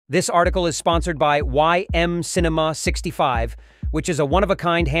This article is sponsored by Y.M.CINEMA 65, which is a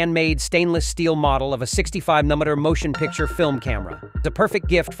one-of-a-kind handmade stainless steel model of a 65mm motion picture film camera. It's a perfect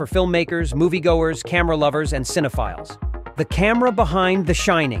gift for filmmakers, moviegoers, camera lovers, and cinephiles. The camera behind The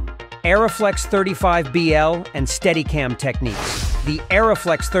Shining, ARRIFLEX 35BL and Steadicam techniques. The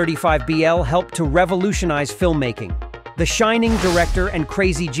ARRIFLEX 35BL helped to revolutionize filmmaking. The Shining director and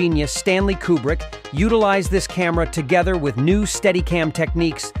crazy genius Stanley Kubrick utilized this camera together with new Steadicam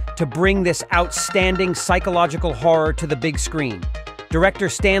techniques to bring this outstanding psychological horror to the big screen. Director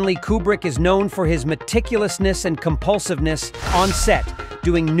Stanley Kubrick is known for his meticulousness and compulsiveness on set,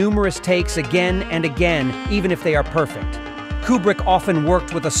 doing numerous takes again and again, even if they are perfect. Kubrick often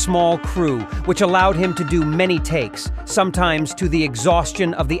worked with a small crew, which allowed him to do many takes, sometimes to the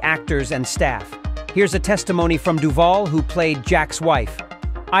exhaustion of the actors and staff. Here's a testimony from Duvall, who played Jack's wife.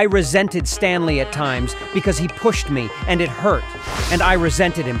 "I resented Stanley at times because he pushed me and it hurt, and I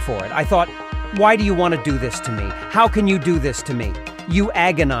resented him for it. I thought, why do you want to do this to me? How can you do this to me? You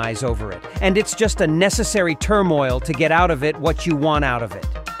agonize over it, and it's just a necessary turmoil to get out of it what you want out of it."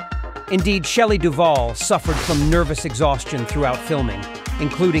 Indeed, Shelley Duvall suffered from nervous exhaustion throughout filming,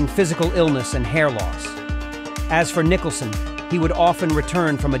 including physical illness and hair loss. As for Nicholson, he would often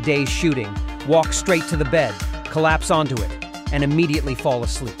return from a day's shooting, walk straight to the bed, collapse onto it, and immediately fall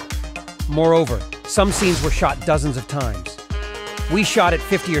asleep. Moreover, some scenes were shot dozens of times. "We shot it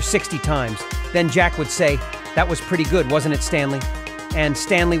 50 or 60 times. Then Jack would say, 'That was pretty good, wasn't it, Stanley?' And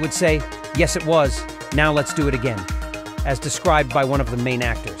Stanley would say, 'Yes, it was. Now let's do it again.'" As described by one of the main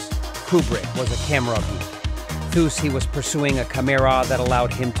actors, Kubrick was a camera geek. Thus, he was pursuing a camera that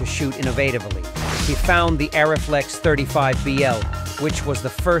allowed him to shoot innovatively. He found the ARRIFLEX 35BL, which was the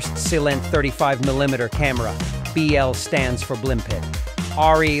first silent 35mm camera. BL stands for Blimpit.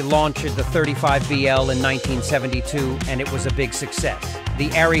 ARRI launched the 35BL in 1972, and it was a big success. The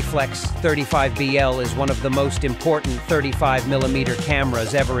ARRIFLEX 35BL is one of the most important 35mm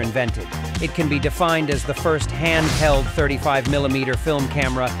cameras ever invented. It can be defined as the first handheld 35mm film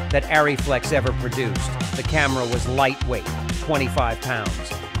camera that ARRIFLEX ever produced. The camera was lightweight, 25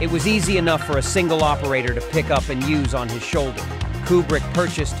 pounds. It was easy enough for a single operator to pick up and use on his shoulder. Kubrick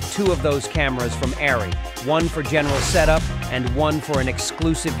purchased 2 of those cameras from ARRI, one for general setup and one for an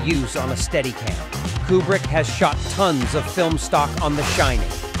exclusive use on a Steadicam. Kubrick has shot tons of film stock on The Shining.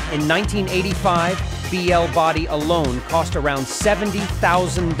 In 1985, BL body alone cost around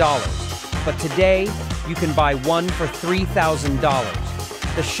 $70,000, but today you can buy one for $3,000.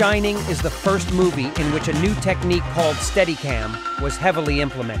 The Shining is the first movie in which a new technique called Steadicam was heavily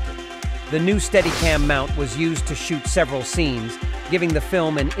implemented. The new Steadicam mount was used to shoot several scenes, giving the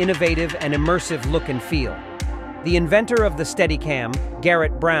film an innovative and immersive look and feel. The inventor of the Steadicam,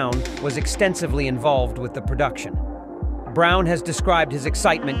 Garrett Brown, was extensively involved with the production. Brown has described his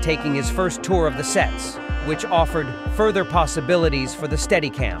excitement taking his first tour of the sets, which offered further possibilities for the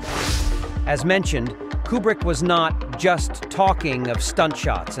Steadicam. As mentioned, Kubrick was not just talking of stunt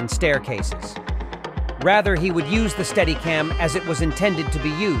shots and staircases. Rather, he would use the Steadicam as it was intended to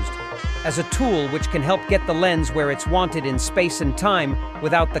be used, as a tool which can help get the lens where it's wanted in space and time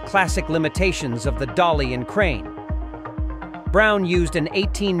without the classic limitations of the dolly and crane. Brown used an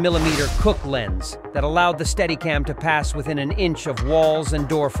 18mm Cook lens that allowed the Steadicam to pass within an inch of walls and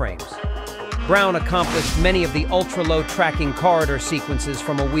door frames. Brown accomplished many of the ultra-low tracking corridor sequences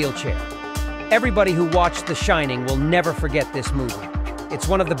from a wheelchair. Everybody who watched The Shining will never forget this movie. It's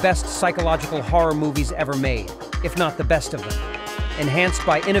one of the best psychological horror movies ever made, if not the best of them. Enhanced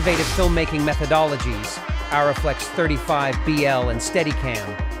by innovative filmmaking methodologies, ARRIFLEX 35BL and Steadicam,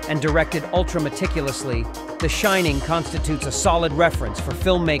 and directed ultra-meticulously, The Shining constitutes a solid reference for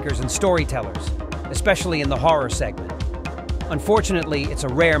filmmakers and storytellers, especially in the horror segment. Unfortunately, it's a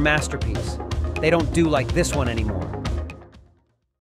rare masterpiece. They don't do like this one anymore.